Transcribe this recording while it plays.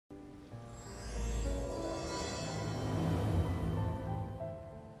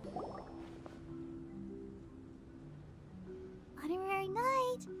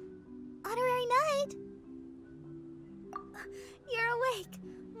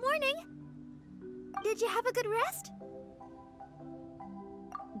Did you have a good rest?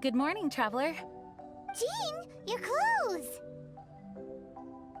 Good morning, traveler. Jean, your clothes!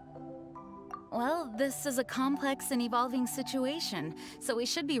 Well, this is a complex and evolving situation, so we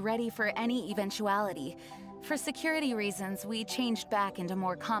should be ready for any eventuality. For security reasons, we changed back into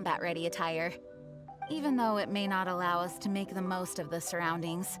more combat-ready attire. Even though it may not allow us to make the most of the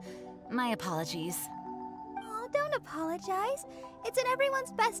surroundings. My apologies. Oh, don't apologize. It's in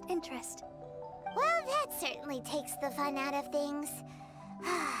everyone's best interest. Well, that certainly takes the fun out of things.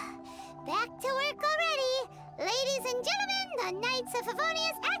 Back to work already! Ladies and gentlemen, the Knights of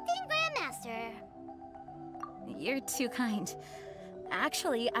Favonius Acting Grandmaster! You're too kind.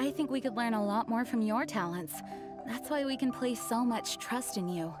 Actually, I think we could learn a lot more from your talents. That's why we can place so much trust in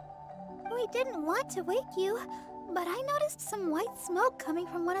you. We didn't want to wake you, but I noticed some white smoke coming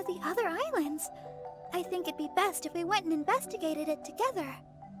from one of the other islands. I think it'd be best if we went and investigated it together.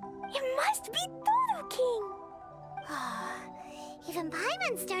 It must be Dodo King! Even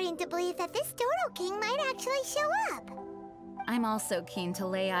Paimon's starting to believe that this Dodo King might actually show up. I'm also keen to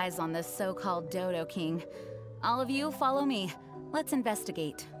lay eyes on this so-called Dodo King. All of you, follow me. Let's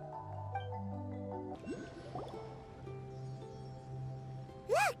investigate.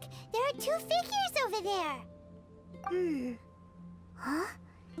 Look! There are two figures over there! Huh?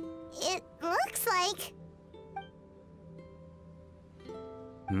 It looks like...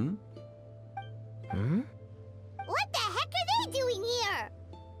 What the heck are they doing here?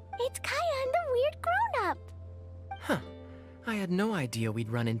 It's Kaya and the weird grown-up. Huh. I had no idea we'd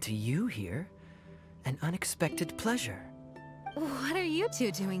run into you here. An unexpected pleasure. What are you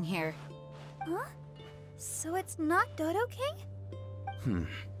two doing here? Huh? So it's not Dodo King?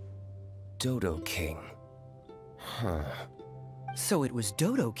 Dodo King. Huh. So it was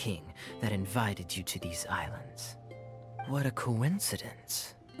Dodo King that invited you to these islands. What a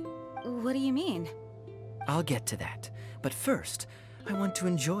coincidence. What do you mean? I'll get to that, but first, I want to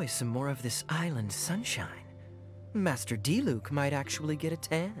enjoy some more of this island sunshine. Master D-Luke might actually get a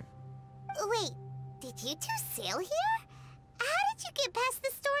tan. Wait, did you two sail here? How did you get past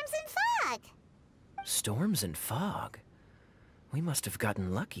the storms and fog? Storms and fog? We must have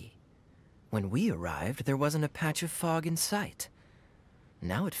gotten lucky. When we arrived, there wasn't a patch of fog in sight.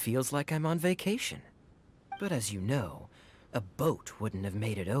 Now it feels like I'm on vacation. But as you know, a boat wouldn't have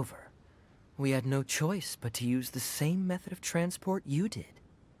made it over. We had no choice but to use the same method of transport you did.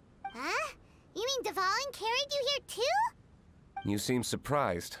 Huh? You mean Dvalin carried you here too? You seem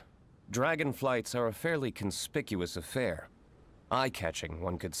surprised. Dragon flights are a fairly conspicuous affair. Eye-catching,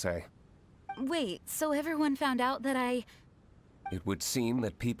 one could say. Wait, so everyone found out that I... It would seem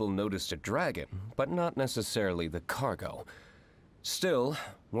that people noticed a dragon, but not necessarily the cargo. Still,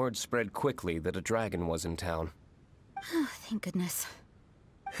 word spread quickly that a dragon was in town. Thank goodness.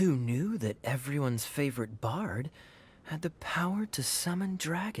 Who knew that everyone's favorite bard had the power to summon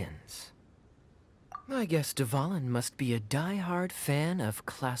dragons? I guess Dvalin must be a die-hard fan of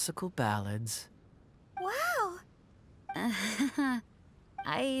classical ballads. Wow!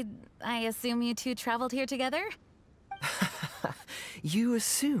 I assume you two traveled here together? You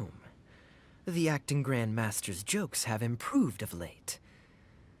assume. The acting Grandmaster's jokes have improved of late.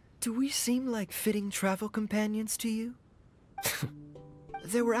 Do we seem like fitting travel companions to you?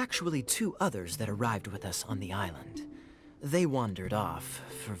 There were actually two others that arrived with us on the island. They wandered off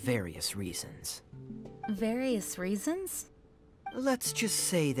for various reasons. Various reasons? Let's just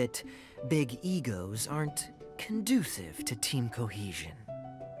say that big egos aren't conducive to team cohesion.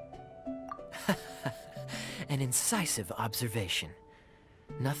 An incisive observation.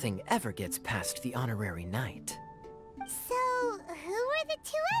 Nothing ever gets past the honorary knight. So, who were the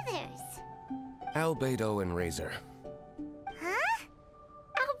two others? Albedo and Razor. Huh?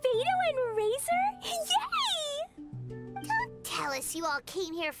 Albedo and Razor? Yay! Don't tell us you all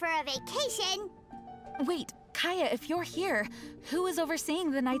came here for a vacation. Wait, Kaya, if you're here, who is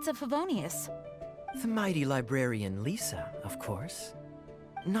overseeing the Knights of Favonius? The mighty librarian Lisa, of course.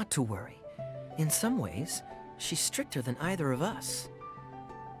 Not to worry. In some ways, she's stricter than either of us.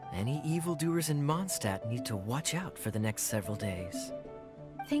 Any evildoers in Mondstadt need to watch out for the next several days.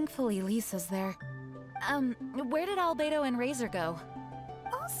 Thankfully, Lisa's there. Where did Albedo and Razor go?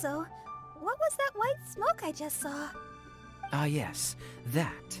 Also, what was that white smoke I just saw? Ah yes,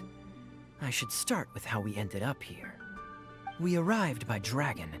 that. I should start with how we ended up here. We arrived by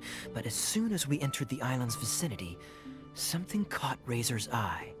dragon, but as soon as we entered the island's vicinity, something caught Razor's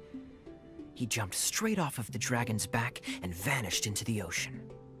eye. He jumped straight off of the dragon's back and vanished into the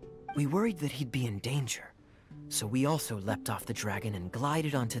ocean. We worried that he'd be in danger, so we also leapt off the dragon and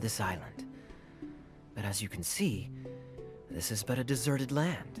glided onto this island. But as you can see, this is but a deserted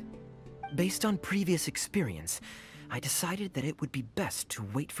land. Based on previous experience, I decided that it would be best to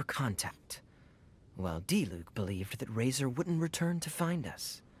wait for contact, while Diluc believed that Razor wouldn't return to find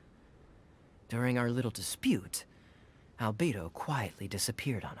us. During our little dispute, Albedo quietly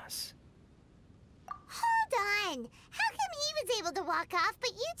disappeared on us. Hold on! How come he was able to walk off,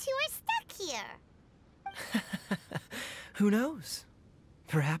 but you two are stuck here? Who knows?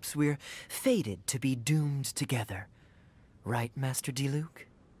 Perhaps we're fated to be doomed together. Right, Master Diluc?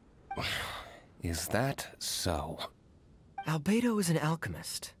 Is that so? Albedo is an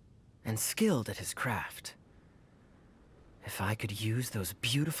alchemist, and skilled at his craft. If I could use those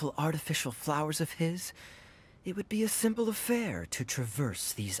beautiful artificial flowers of his, it would be a simple affair to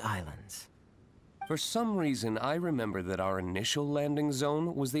traverse these islands. For some reason, I remember that our initial landing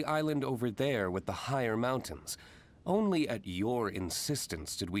zone was the island over there with the higher mountains. Only at your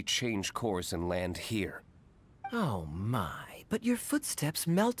insistence did we change course and land here. Oh my, but your footsteps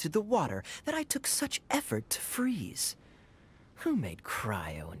melted the water that I took such effort to freeze. Who made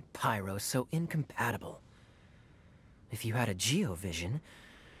cryo and pyro so incompatible? If you had a geovision,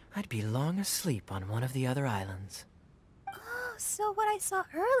 I'd be long asleep on one of the other islands. Oh, so what I saw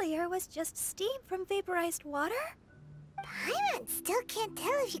earlier was just steam from vaporized water? Paimon still can't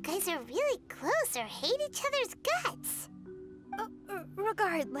tell if you guys are really close or hate each other's guts.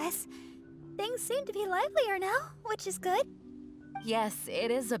 Regardless, things seem to be livelier now, which is good. Yes,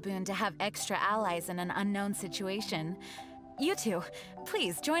 it is a boon to have extra allies in an unknown situation. You two,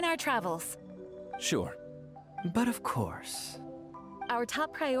 please join our travels. Sure. But of course. Our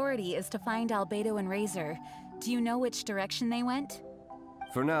top priority is to find Albedo and Razor. Do you know which direction they went?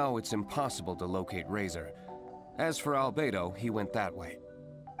 For now, it's impossible to locate Razor. As for Albedo, he went that way.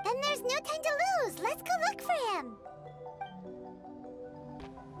 Then there's no time to lose. Let's go look for him.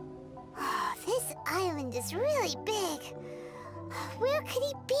 Oh, this island is really big. Where could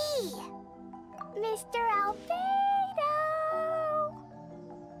he be? Mr. Albedo!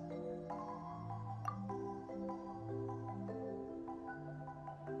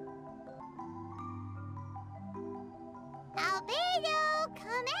 Albedo,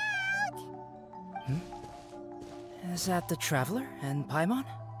 come out! Is that the Traveler and Paimon?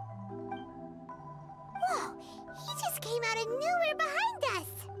 Whoa, he just came out of nowhere behind us!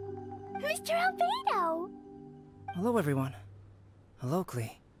 Mr. Albedo! Hello, everyone. Hello,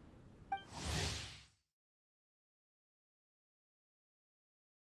 Klee.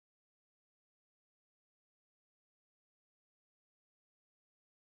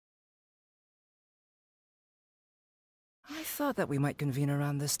 I thought that we might convene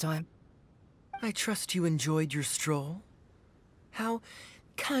around this time. I trust you enjoyed your stroll. How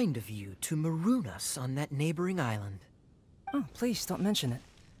kind of you to maroon us on that neighboring island. Oh, please don't mention it.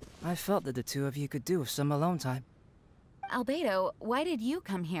 I felt that the two of you could do with some alone time. Albedo, why did you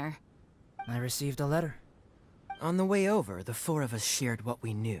come here? I received a letter. On the way over, the four of us shared what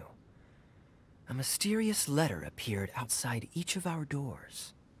we knew. A mysterious letter appeared outside each of our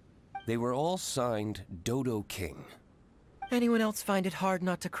doors. They were all signed Dodo King. Anyone else find it hard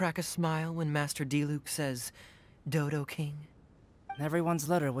not to crack a smile when Master Diluc says, Dodo King? Everyone's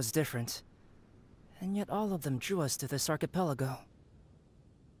letter was different. And yet all of them drew us to this archipelago.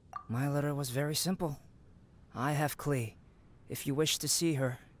 My letter was very simple. I have Klee. If you wish to see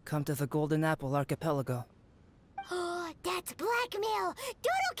her, come to the Golden Apple Archipelago. Oh, that's blackmail!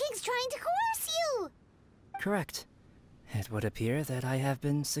 Dodo King's trying to coerce you! Correct. It would appear that I have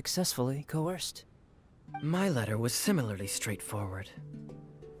been successfully coerced. My letter was similarly straightforward.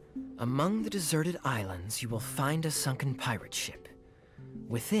 Among the deserted islands, you will find a sunken pirate ship.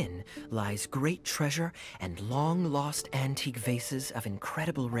 Within lies great treasure and long-lost antique vases of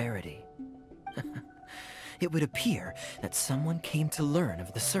incredible rarity. It would appear that someone came to learn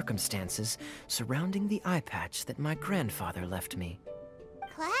of the circumstances surrounding the eye patch that my grandfather left me.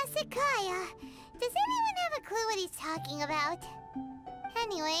 Classic Kaya. Does anyone have a clue what he's talking about?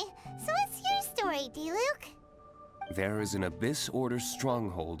 Anyway, so what's your story, Diluc? There is an Abyss Order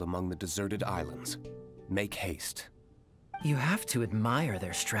stronghold among the deserted islands. Make haste. You have to admire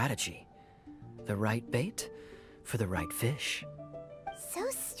their strategy. The right bait for the right fish. So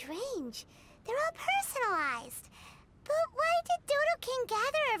strange. They're all personalized. But why did Dodo King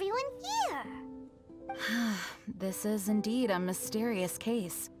gather everyone here? This is indeed a mysterious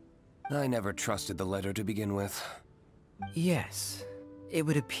case. I never trusted the letter to begin with. Yes, it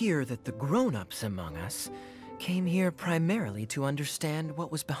would appear that the grown-ups among us came here primarily to understand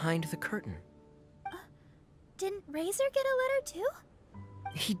what was behind the curtain. Didn't Razor get a letter too?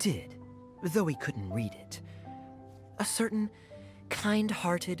 He did, though he couldn't read it. A certain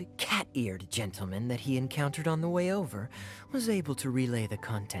kind-hearted, cat-eared gentleman that he encountered on the way over was able to relay the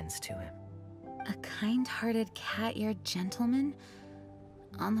contents to him. A kind-hearted, cat-eared gentleman?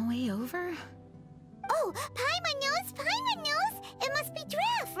 On the way over? Oh, Paimon knows! Paimon knows! It must be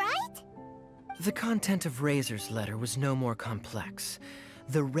Draff, right? The content of Razor's letter was no more complex.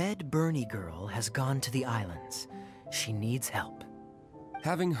 The Red Bernie girl has gone to the islands. She needs help.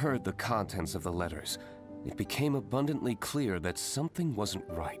 Having heard the contents of the letters, it became abundantly clear that something wasn't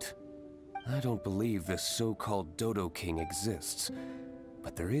right. I don't believe this so-called Dodo King exists,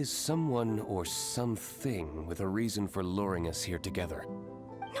 but there is someone or something with a reason for luring us here together.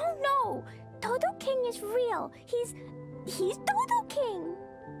 No! Dodo King is real. He's Dodo King!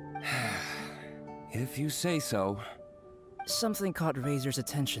 If you say so. Something caught Razor's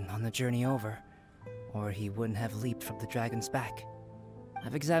attention on the journey over, or he wouldn't have leaped from the dragon's back.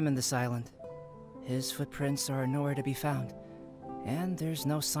 I've examined this island. His footprints are nowhere to be found, and there's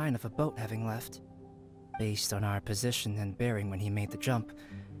no sign of a boat having left. Based on our position and bearing when he made the jump,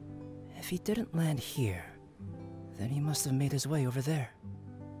 if he didn't land here, then he must have made his way over there.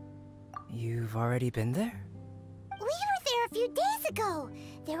 You've already been there? We were there a few days ago.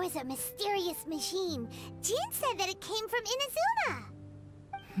 There was a mysterious machine. Jin said that it came from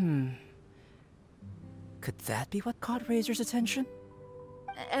Inazuma. Could that be what caught Razor's attention?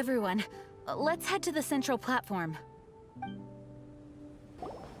 Everyone, let's head to the central platform.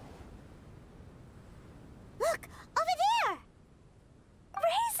 Look, over there!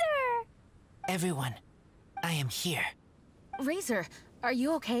 Razor! Everyone, I am here. Razor, are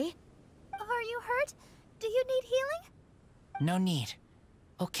you okay? Are you hurt? Do you need healing? No need.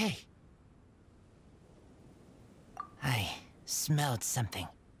 Okay. I smelled something.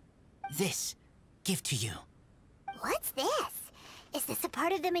 This, give to you. What's this? Is this a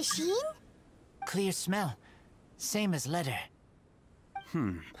part of the machine? Clear smell. Same as letter.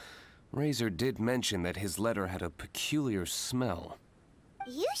 Razor did mention that his letter had a peculiar smell.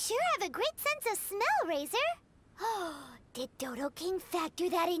 You sure have a great sense of smell, Razor. Oh, did Dodo King factor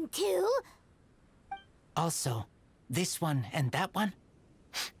that in too? Also, this one and that one?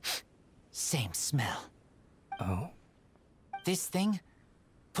 Same smell. Oh? This thing?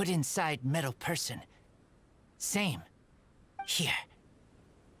 Put inside metal person. Same. Here.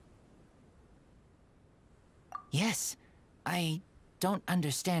 Yes, I don't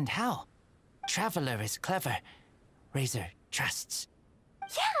understand how. Traveler is clever. Razor trusts.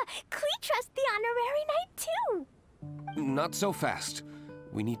 Yeah, Klee trusts the honorary knight too. Not so fast.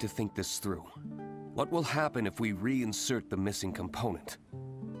 We need to think this through. What will happen if we reinsert the missing component?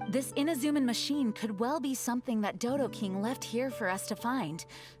 This Inazuman machine could well be something that Dodo King left here for us to find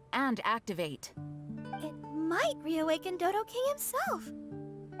and activate. It might reawaken Dodo King himself.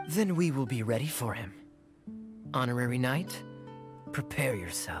 Then we will be ready for him. Honorary Knight, prepare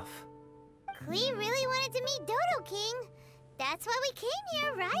yourself. Klee really wanted to meet Dodo King. That's why we came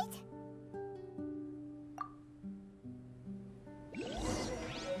here, right?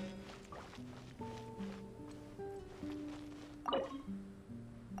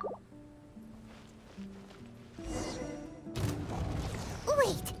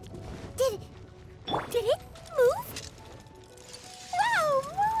 Wait! Did it move? Wow,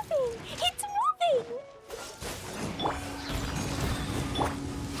 moving! It's moving!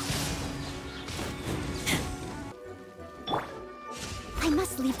 I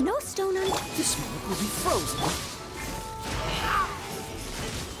must leave no stone unturned. This moment will be frozen.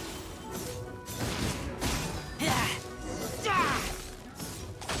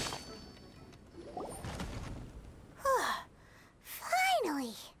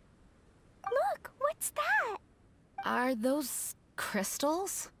 Finally! Look, what's that? Are those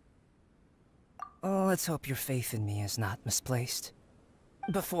crystals? Oh, let's hope your faith in me is not misplaced.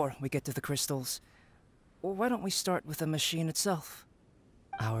 Before we get to the crystals, why don't we start with the machine itself?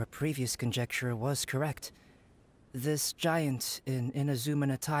 Our previous conjecture was correct. This giant in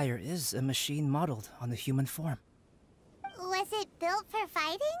Inazuman attire is a machine modeled on the human form. Was it built for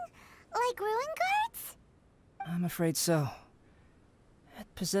fighting? Like ruin guards? I'm afraid so. It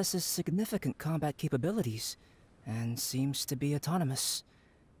possesses significant combat capabilities, and seems to be autonomous.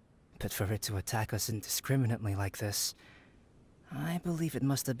 But for it to attack us indiscriminately like this, I believe it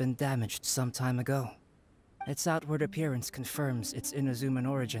must have been damaged some time ago. Its outward appearance confirms its Inazuman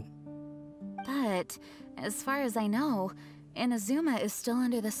origin. But, as far as I know, Inazuma is still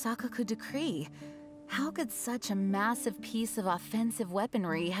under the Sakaku decree. How could such a massive piece of offensive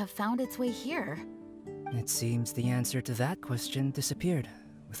weaponry have found its way here? It seems the answer to that question disappeared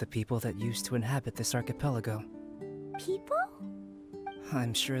with the people that used to inhabit this archipelago. People?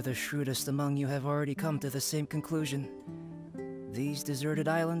 I'm sure the shrewdest among you have already come to the same conclusion. these deserted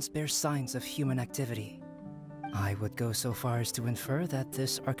islands bear signs of human activity. I would go so far as to infer that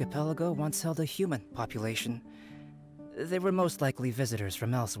this archipelago once held a human population. They were most likely visitors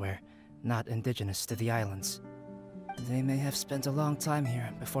from elsewhere, not indigenous to the islands. They may have spent a long time here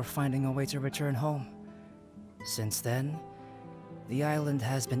before finding a way to return home. Since then, the island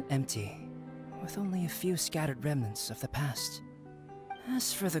has been empty, with only a few scattered remnants of the past.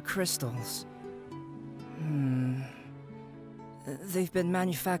 As for the crystals... they've been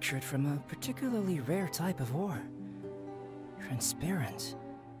manufactured from a particularly rare type of ore. Transparent.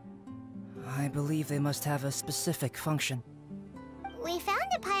 I believe they must have a specific function. We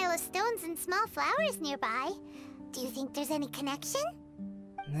found a pile of stones and small flowers nearby. Do you think there's any connection?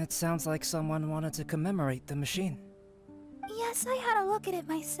 It sounds like someone wanted to commemorate the machine. Yes, I had a look at it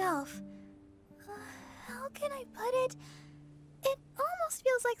myself. How can I put it? It almost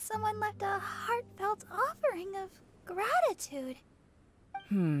feels like someone left a heartfelt offering of gratitude.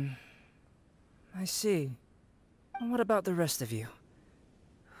 I see. What about the rest of you?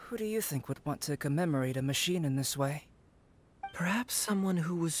 Who do you think would want to commemorate a machine in this way? Perhaps someone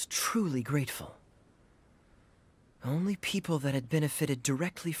who was truly grateful. Only people that had benefited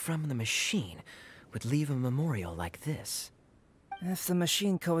directly from the machine would leave a memorial like this. If the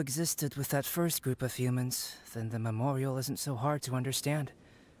machine coexisted with that first group of humans, then the memorial isn't so hard to understand.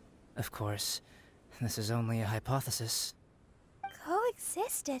 Of course, this is only a hypothesis.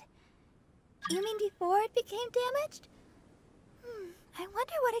 Coexisted? You mean before it became damaged? I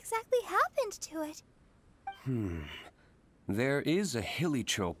wonder what exactly happened to it. There is a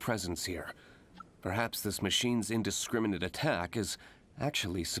Hilichurl presence here. Perhaps this machine's indiscriminate attack is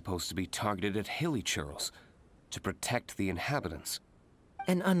actually supposed to be targeted at Hilichurls, to protect the inhabitants.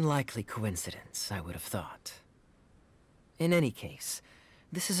 An unlikely coincidence, I would have thought. In any case,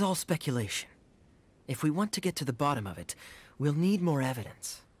 this is all speculation. If we want to get to the bottom of it, we'll need more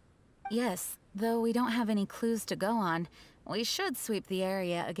evidence. Yes, though we don't have any clues to go on, we should sweep the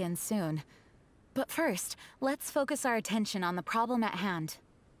area again soon. But first, let's focus our attention on the problem at hand.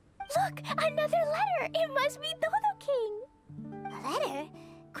 Look! Another letter! It must be Dodo King! A letter?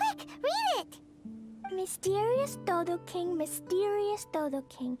 Quick, read it! Mysterious Dodo King, mysterious Dodo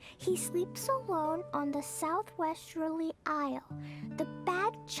King. He sleeps alone on the southwesterly isle. The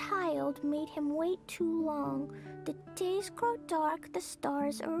bad child made him wait too long. The days grow dark, the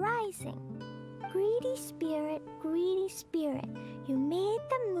stars are rising. Greedy spirit, you made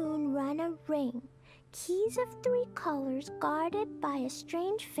the moon run a ring. Keys of 3 colors guarded by a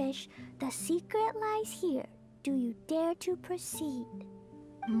strange fish. The secret lies here. Do you dare to proceed?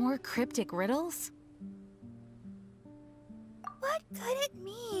 More cryptic riddles? What could it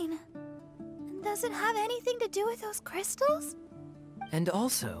mean? Does it have anything to do with those crystals? And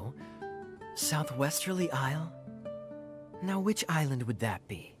also, Southwesterly Isle? Now which island would that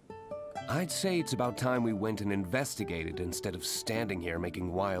be? I'd say it's about time we went and investigated instead of standing here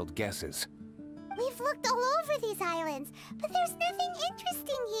making wild guesses. We've looked all over these islands, but there's nothing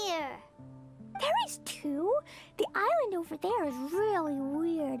interesting here. There is too. The island over there is really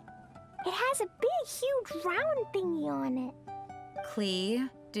weird. It has a big, huge round thingy on it. Klee,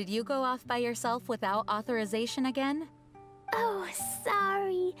 did you go off by yourself without authorization again? Oh,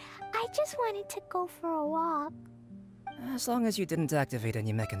 sorry. I just wanted to go for a walk. As long as you didn't activate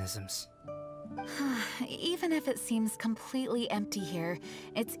any mechanisms. Even if it seems completely empty here,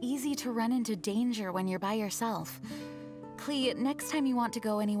 it's easy to run into danger when you're by yourself. Klee, next time you want to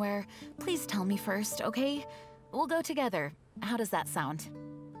go anywhere, please tell me first, okay? We'll go together. How does that sound?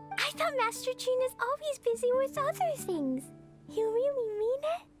 I thought Master Jean is always busy with other things. You really mean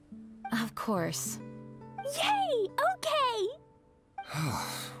it? Of course. Yay! Okay!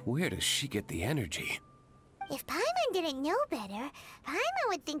 Where does she get the energy? If Paimon didn't know better, Paimon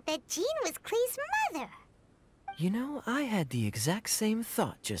would think that Jean was Klee's mother. You know, I had the exact same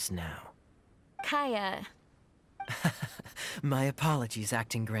thought just now. Kaya. My apologies,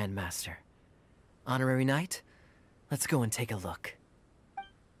 Acting Grandmaster. Honorary Knight, let's go and take a look.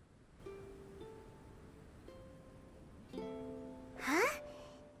 Huh?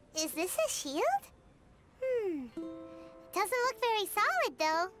 Is this a shield? Doesn't look very solid,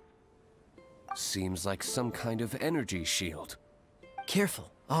 though. Seems like some kind of energy shield.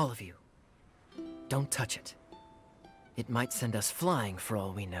 Careful, all of you. Don't touch it. It might send us flying for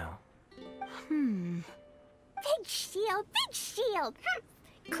all we know. Big shield, big shield!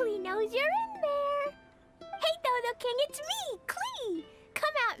 Klee knows you're in there. Hey, Dodo King, it's me, Klee!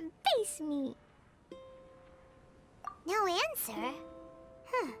 Come out and face me. No answer?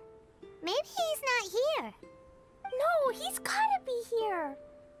 Maybe he's not here. No, he's gotta be here.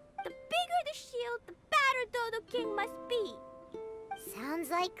 The bigger the shield, the badder Dodo King must be. Sounds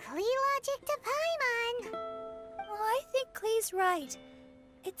like Klee logic to Paimon. Well, I think Klee's right.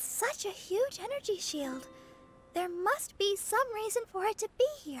 It's such a huge energy shield. There must be some reason for it to be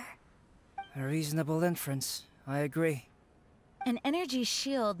here. A reasonable inference. I agree. An energy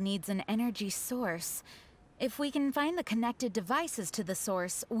shield needs an energy source. If we can find the connected devices to the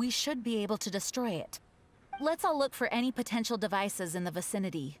source, we should be able to destroy it. Let's all look for any potential devices in the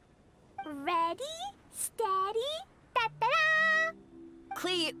vicinity. Ready, steady, da-da-da!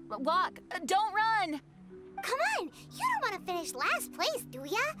 Klee, walk! Don't run! Come on, you don't want to finish last place, do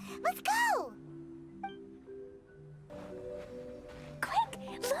ya? Let's go! Quick,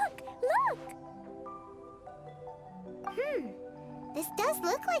 look! This does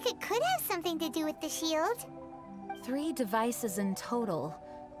look like it could have something to do with the shield. 3 devices in total.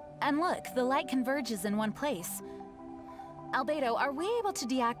 And look, the light converges in one place. Albedo, are we able to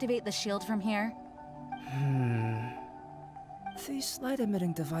deactivate the shield from here? These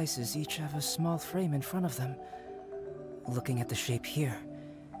light-emitting devices each have a small frame in front of them. Looking at the shape here,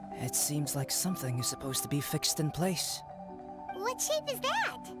 it seems like something is supposed to be fixed in place. What shape is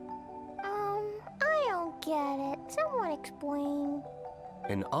that? I don't get it. Someone explain.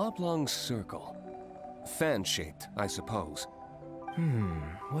 An oblong circle. Fan-shaped, I suppose.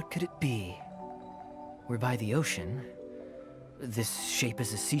 What could it be? We're by the ocean. This shape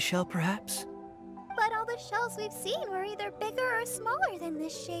is a seashell, perhaps? But all the shells we've seen were either bigger or smaller than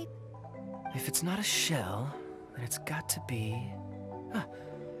this shape. If it's not a shell, then it's got to be...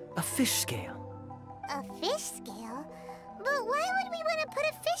 a fish scale. A fish scale? But why would we want to put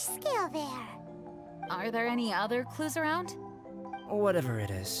a fish scale there? Are there any other clues around? Whatever it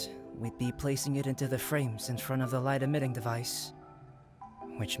is, we'd be placing it into the frames in front of the light-emitting device.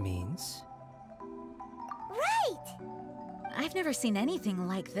 Which means... Right! I've never seen anything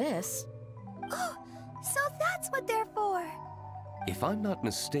like this. Oh, so that's what they're for. If I'm not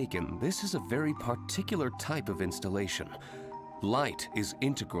mistaken, this is a very particular type of installation. Light is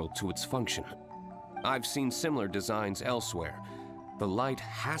integral to its function. I've seen similar designs elsewhere. The light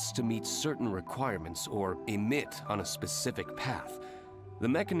has to meet certain requirements or emit on a specific path. The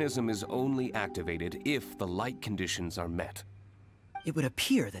mechanism is only activated if the light conditions are met. It would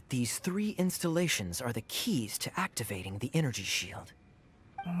appear that these 3 installations are the keys to activating the energy shield.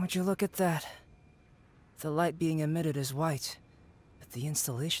 Would you look at that? The light being emitted is white, but the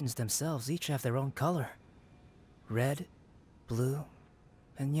installations themselves each have their own color. Red, blue,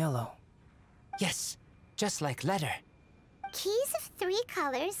 and yellow. Yes, just like letter. Keys of 3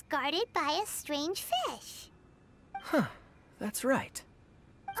 colors guarded by a strange fish. Huh, that's right.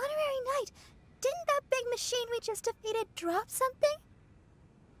 Honorary Knight, didn't that big machine we just defeated drop something?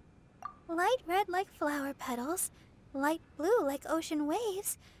 Light red like flower petals, light blue like ocean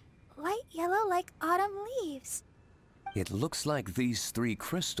waves, light yellow like autumn leaves. It looks like these 3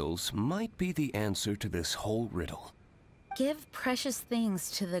 crystals might be the answer to this whole riddle. Give precious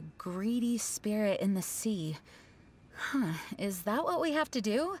things to the greedy spirit in the sea. Huh, is that what we have to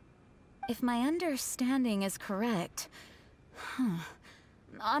do? If my understanding is correct...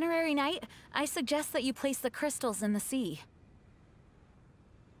 Honorary Knight, I suggest that you place the crystals in the sea.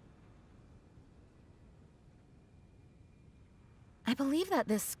 I believe that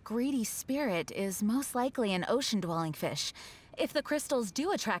this greedy spirit is most likely an ocean-dwelling fish. If the crystals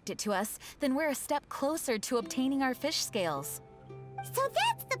do attract it to us, then we're a step closer to obtaining our fish scales. So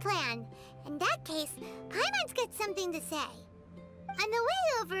that's the plan. In that case, Paimon's got something to say. On the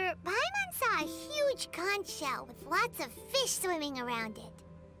way over, Paimon saw a huge conch shell with lots of fish swimming around it.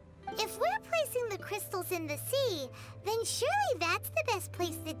 If we're placing the crystals in the sea, then surely that's the best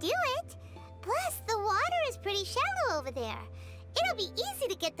place to do it. Plus, the water is pretty shallow over there. It'll be easy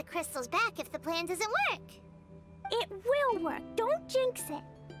to get the crystals back if the plan doesn't work. It will work. Don't jinx it.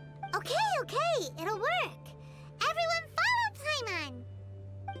 Okay, it'll work. Everyone follow Paimon!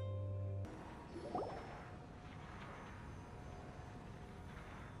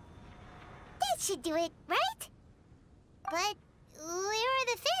 That should do it, right? But where are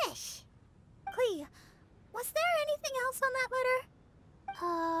the fish? Klee, was there anything else on that letter?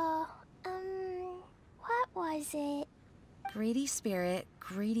 What was it? Greedy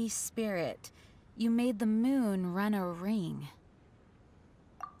spirit, you made the moon run a ring.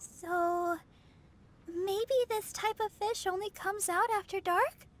 So, maybe this type of fish only comes out after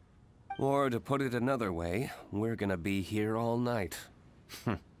dark? Or to put it another way, we're gonna be here all night.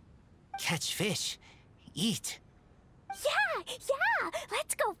 Catch fish. Eat. Yeah!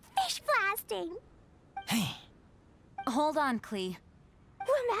 Let's go fish blasting! Hey. Hold on, Klee.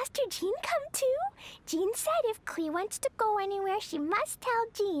 Will Master Jean come too? Jean said if Klee wants to go anywhere, she must tell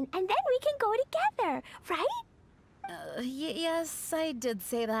Jean, and then we can go together, right? Yes, I did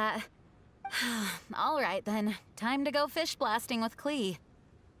say that. All right then, time to go fish blasting with Klee.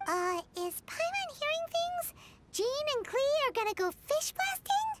 Is Paimon hearing things? Jean and Klee are gonna go fish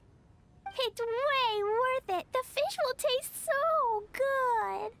blasting? It's way worth it. The fish will taste so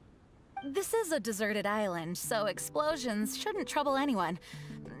good. This is a deserted island, so explosions shouldn't trouble anyone.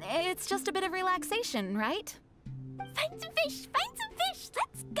 It's just a bit of relaxation, right? Find some fish! Find some fish!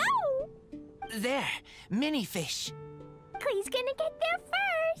 Let's go! There, mini fish. Klee's gonna get there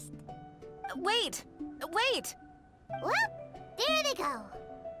first. Wait! Wait! Whoop! There they go.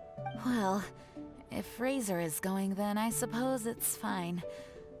 Well, if Razor is going, then I suppose it's fine.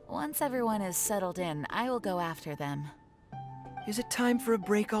 Once everyone is settled in, I will go after them. Is it time for a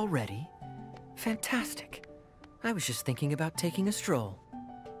break already? Fantastic. I was just thinking about taking a stroll.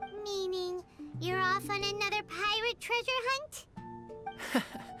 Meaning, you're off on another pirate treasure hunt?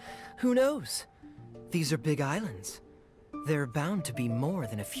 Who knows? These are big islands. There are bound to be more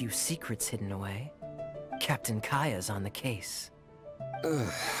than a few secrets hidden away. Captain Kaya's on the case.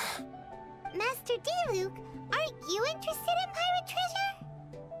 Ugh. Master Diluc, aren't you interested in pirate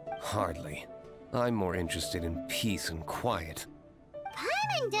treasure? Hardly. I'm more interested in peace and quiet.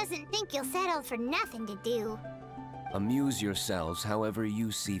 Paimon doesn't think you'll settle for nothing to do. Amuse yourselves however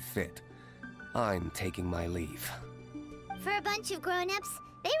you see fit. I'm taking my leave. For a bunch of grown-ups,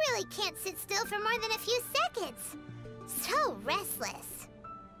 they really can't sit still for more than a few seconds. So restless.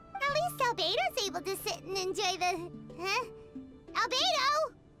 At least Albedo's able to sit and enjoy the... Huh?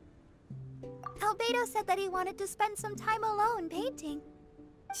 Albedo! Albedo said that he wanted to spend some time alone painting.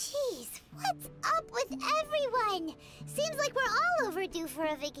 Jeez, what's up with everyone? Seems like we're all overdue for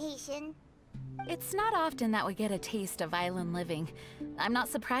a vacation. It's not often that we get a taste of island living. I'm not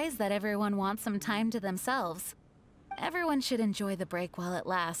surprised that everyone wants some time to themselves. Everyone should enjoy the break while it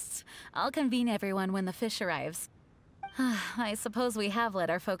lasts. I'll convene everyone when the fish arrives. I suppose we have let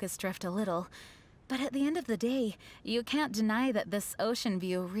our focus drift a little. But at the end of the day, you can't deny that this ocean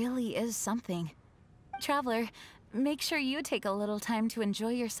view really is something. Traveler, make sure you take a little time to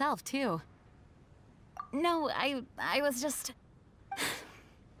enjoy yourself, too. No, I was just...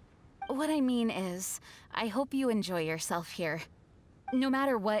 What I mean is, I hope you enjoy yourself here. No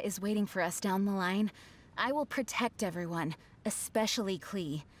matter what is waiting for us down the line, I will protect everyone, especially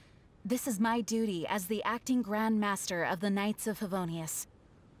Klee. This is my duty as the acting Grand Master of the Knights of Favonius.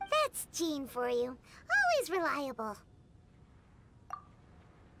 That's Jean for you. Always reliable.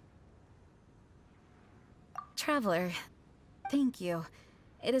 Traveler, thank you.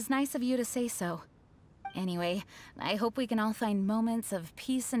 It is nice of you to say so. Anyway, I hope we can all find moments of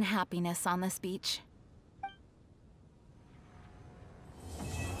peace and happiness on this beach.